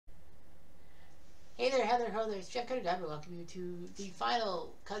Color Holders, Jeff Cutter Diver, welcome you to the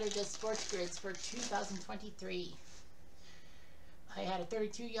final Color Disc Sports Grids for 2023. I had a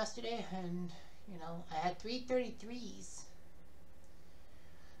 32 yesterday, and, you know, I had 3 33s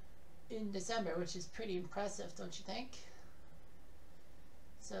in December, which is pretty impressive, don't you think?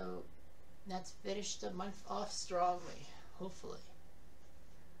 So, let's finish the month off strongly, hopefully.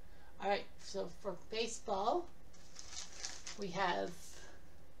 Alright, so for baseball, we have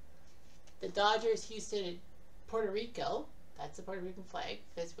the Dodgers, Houston, and Puerto Rico. That's the Puerto Rican flag.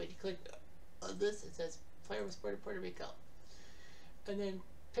 That's when you click on this, it says player was born in Puerto Rico. And then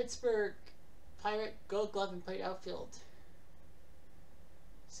Pittsburgh Pirate, Gold Glove, and played outfield.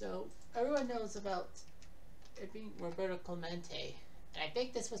 So everyone knows about it being Roberto Clemente. And I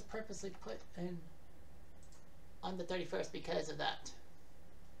think this was purposely put in on the 31st because of that.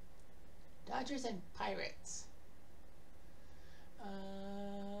 Dodgers and Pirates.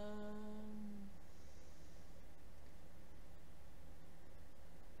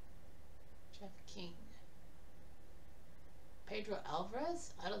 Jeff King. Pedro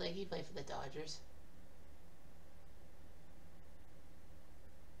Alvarez? I don't think he played for the Dodgers.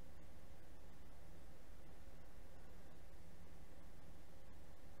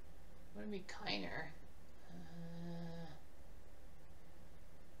 What would be Kiner?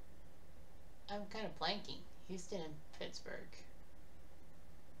 I'm kind of blanking. Houston and Pittsburgh.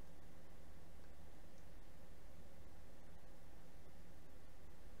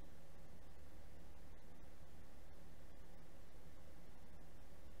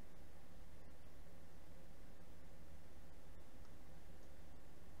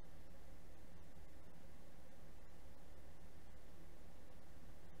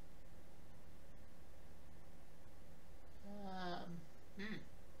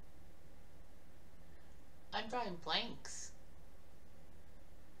 I'm drawing blanks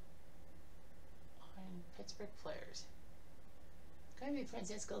on Pittsburgh players. It's going to be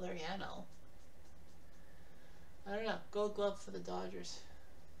Francisco Liriano. I don't know. Gold Glove for the Dodgers.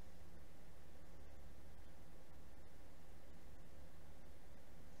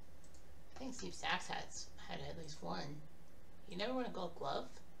 I think Steve Sachs had at least one. He never won a Gold Glove.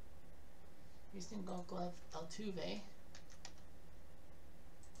 Houston Gold Glove, Altuve.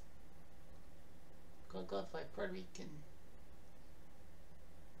 Gold Glove by Puerto Rican.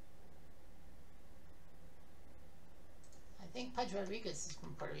 I think Pudge Rodriguez is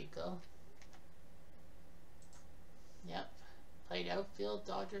from Puerto Rico. Yep. Played outfield,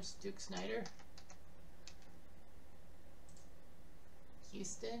 Dodgers, Duke Snider.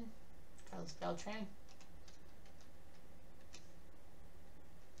 Houston, Carlos Beltran.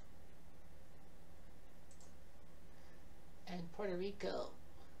 And Puerto Rico.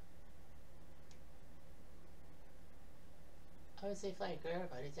 I would say Fly Guerra,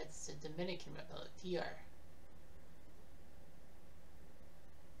 but that's the Dominican Republic, DR.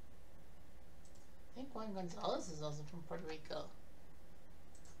 I think Juan Gonzalez is also from Puerto Rico.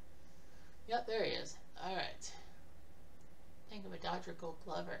 Yep, there he is. Alright. Think of a Dodger Gold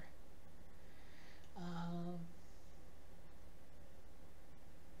Glover. I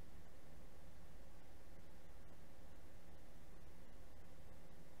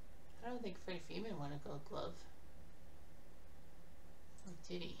don't think Freddie Freeman won a Gold Glove. Or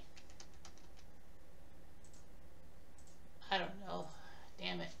did he? I don't know.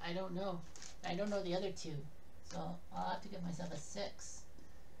 Damn it. I don't know. I don't know the other two. So I'll have to give myself a 6.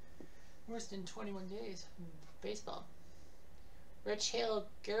 Worst in 21 days. Baseball. Rich Hill,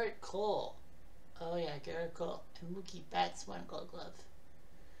 Garrett Cole. Oh yeah, Garrett Cole. And Mookie Betts won a Gold Glove.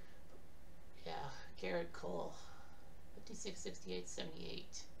 Yeah, Garrett Cole. 56, 68,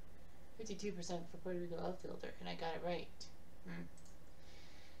 78. 52% for Puerto Rico outfielder. And I got it right.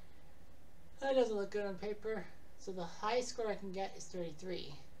 That doesn't look good on paper. So the highest score I can get is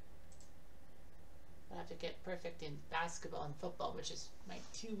 33. I have to get perfect in basketball and football, which is my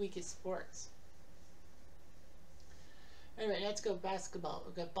 2 weakest sports. Anyway, let's go basketball.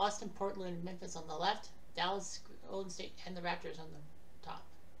 We've got Boston, Portland, and Memphis on the left, Dallas, Golden State, and the Raptors on the top.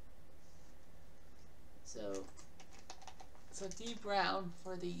 So D Brown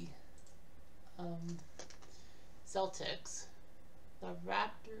for the Celtics. The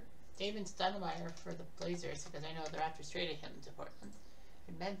David Stoudemire for the Blazers, because I know the Raptors traded him to Portland.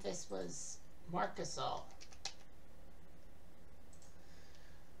 And Memphis was Marc Gasol.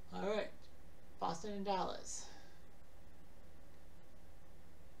 Alright. Boston and Dallas.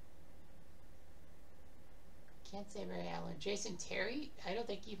 Can't say Ray Allen. Jason Terry? I don't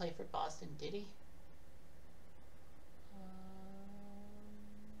think he played for Boston, did he?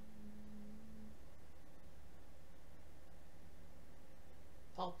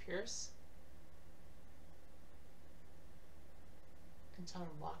 Paul Pierce. Anton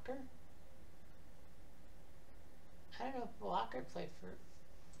Walker? I don't know if Walker played for...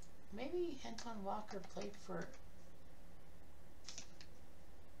 Maybe Anton Walker played for...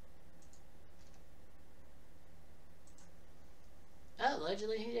 Oh,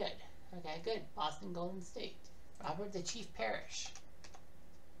 allegedly he did. Okay, good. Boston Golden State. Robert the Chief Parrish.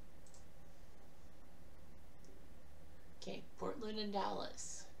 Okay, Portland and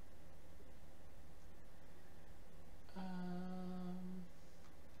Dallas.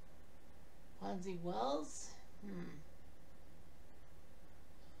 Fonzie Wells?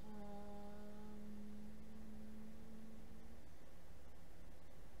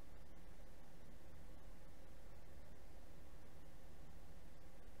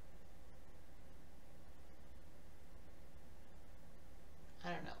 I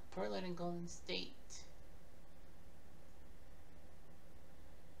don't know. Portland and Golden State.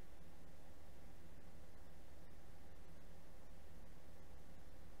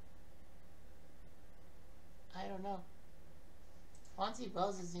 I don't know. Fonzie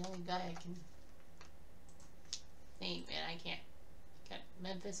Wells is the only guy I can name, and I can't. Got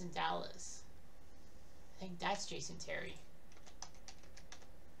Memphis and Dallas. I think that's Jason Terry.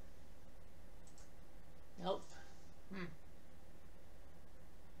 Nope.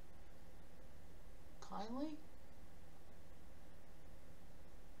 Conley?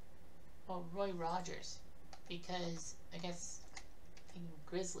 Oh, Roy Rogers. Because, I guess, thinking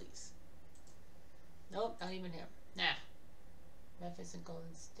Grizzlies. Nope, not even him. Nah. Memphis and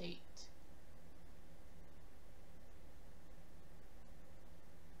Golden State.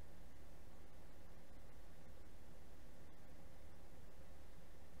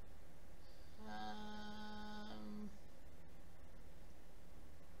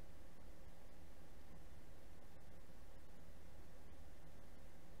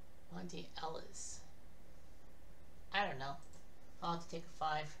 Monte Ellis. I don't know. I'll have to take a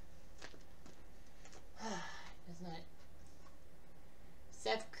 5. Isn't it?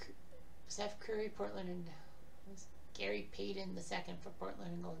 Seth Curry, Portland, and Gary Payton II for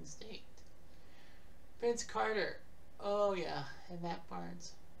Portland and Golden State. Vince Carter. Oh yeah, and Matt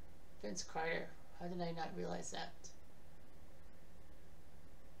Barnes. Vince Carter. How did I not realize that?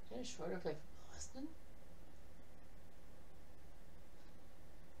 Dennis Schroeder play for Boston?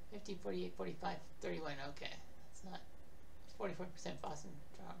 50, 48, 45, 31. Okay, that's not 44% Boston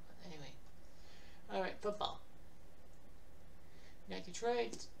draw, but anyway. All right, football. You got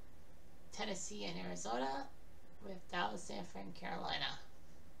Detroit, Tennessee, and Arizona, with Dallas, San Fran, Carolina.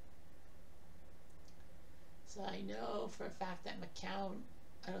 So I know for a fact that McCown,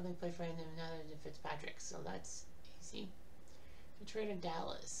 I don't think played for anything other than Fitzpatrick, so that's easy. Detroit and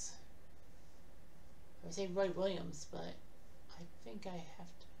Dallas. I would say Roy Williams, but I think I have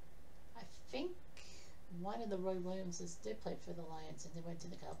to. I think one of the Roy Williamses did play for the Lions, and they went to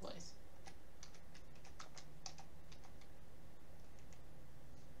the Cowboys.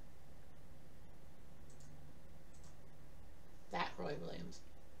 That Roy Williams.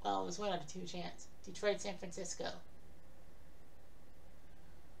 Well, it was 1 out of 2 chance. Detroit, San Francisco.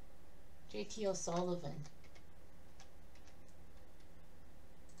 JT O'Sullivan.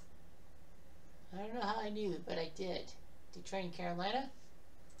 I don't know how I knew, but I did. Detroit and Carolina.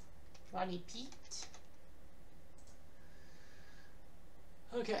 Ronnie Pete.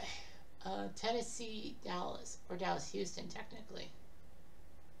 Okay. Tennessee, Dallas. Or Dallas, Houston, technically.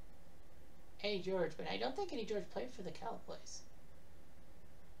 Eddie George, but I don't think Eddie George played for the Cowboys.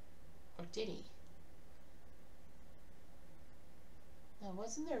 Or did he? No,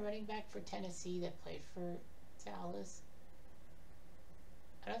 wasn't there a running back for Tennessee that played for Dallas?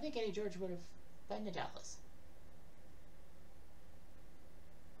 I don't think Eddie George would have been to Dallas.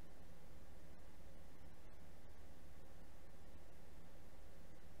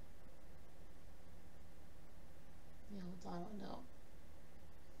 Neil O'Donnell, no.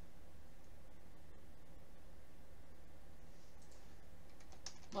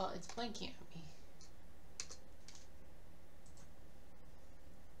 Well, it's blinking at me.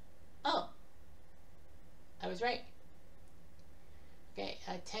 Oh! I was right. Okay,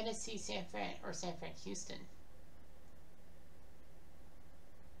 Tennessee, San Fran, or San Fran, Houston.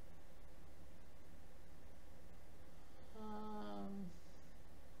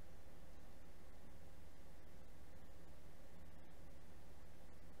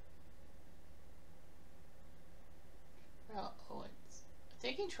 Terrell Owens. I'm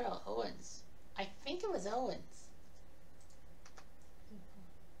thinking Terrell Owens. I think it was Owens.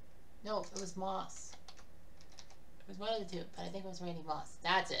 No, it was Moss. It was one of the two, but I think it was Randy Moss.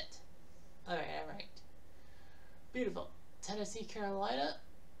 That's it. Alright, I'm right. Beautiful. Tennessee, Carolina.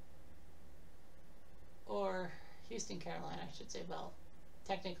 Or Houston, Carolina, I should say. Well,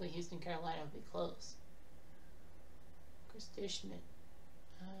 technically Houston, Carolina would be close. Chris Dishman.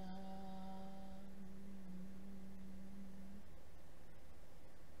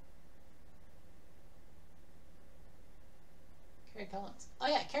 Kerry Collins. Oh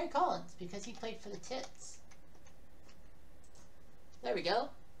yeah, Kerry Collins, because he played for the Tits. There we go.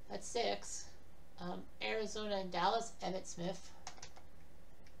 That's 6. Arizona and Dallas, Emmitt Smith.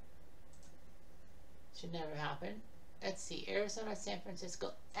 Should never happen. Let's see. Arizona, San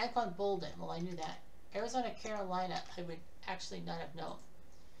Francisco. Anquan Bolden. Well, I knew that. Arizona, Carolina, I would actually not have known.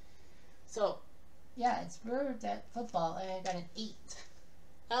 So, yeah, it's weird that football, and I got an 8.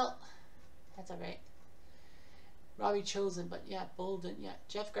 Well, that's alright. Robbie Chosen, but yeah, Bolden, yeah.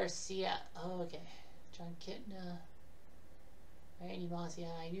 Jeff Garcia. Oh, okay. John Kitna. Randy Moss, yeah,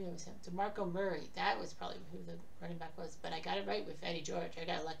 I knew it was him. DeMarco Murray, that was probably who the running back was, but I got it right with Eddie George. I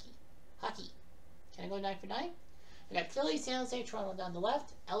got lucky. Hockey. Can I go 9 for 9? I got Philly, San Jose, Toronto down the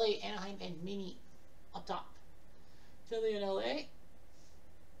left, LA, Anaheim, and Mini up top. Philly and LA.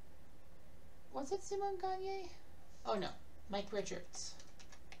 Was it Simon Gagne? Oh no, Mike Richards.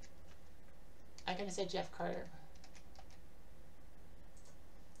 I could have said Jeff Carter.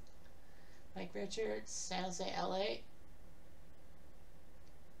 Mike Richards, San Jose, LA.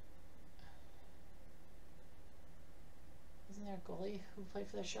 Isn't there a goalie who played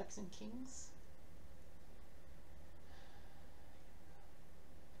for the Sharks and Kings?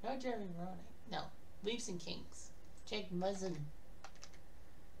 No, Jeremy Roenick. No, Leafs and Kings. Jake Muzzin.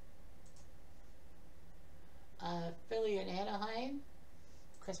 Philly and Anaheim.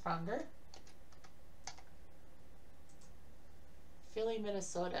 Chris Pronger. Philly,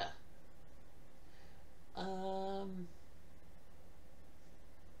 Minnesota.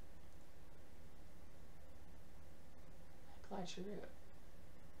 Clyde Giroux.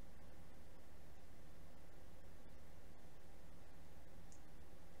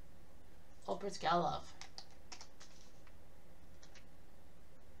 Albert Galov.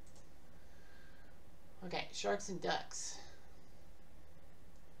 Okay, Sharks and Ducks.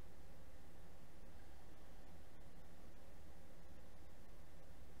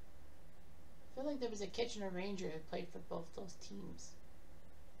 I feel like there was a Kitchener Ranger who played for both those teams.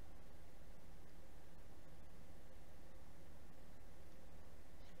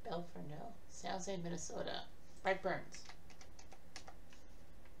 Belfort, no. San Jose, Minnesota. Brett Burns.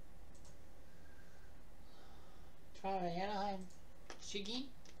 Toronto, Anaheim. Shiggy.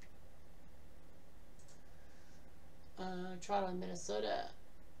 Toronto, Minnesota.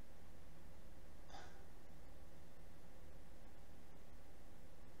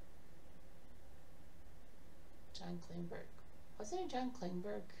 John Klingberg. Wasn't it John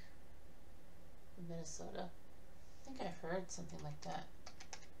Klingberg from Minnesota? I think I heard something like that.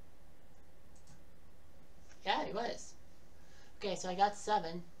 Yeah, he was. Okay, so I got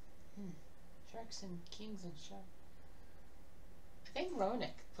 7. Sharks and Kings and Sharks. I think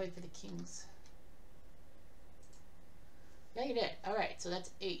Roenick played for the Kings. Yeah, you did. Alright, so that's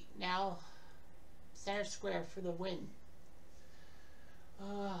 8. Now, center square for the win.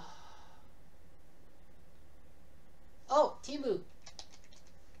 Oh, Timu.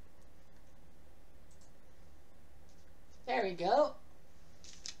 There we go.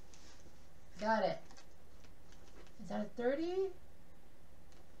 Got it. Is that a 30?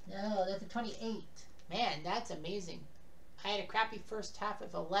 No, that's a 28. Man, that's amazing. I had a crappy first half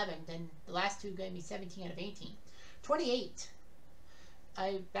of 11, then the last 2 gave me 17 out of 18. 28.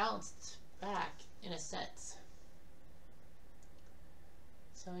 I bounced back in a sense.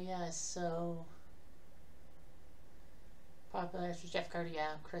 So yeah, so popular actors Jeff Carter,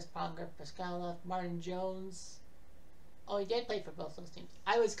 yeah, Chris Pronger, Pascalov, Martin Jones. Oh, he did play for both those teams.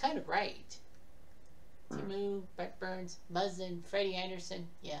 I was kind of right. Timu, Brett Burns, Muzzin, Freddie Anderson,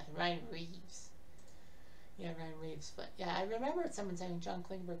 yeah, Ryan Reeves. Yeah, Ryan Reeves. But yeah, I remember someone saying John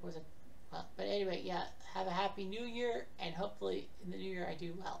Klingberg was a well, but anyway, yeah, have a happy new year, and hopefully in the new year I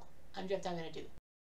do well. I'm Jeff Dunn, I'm gonna do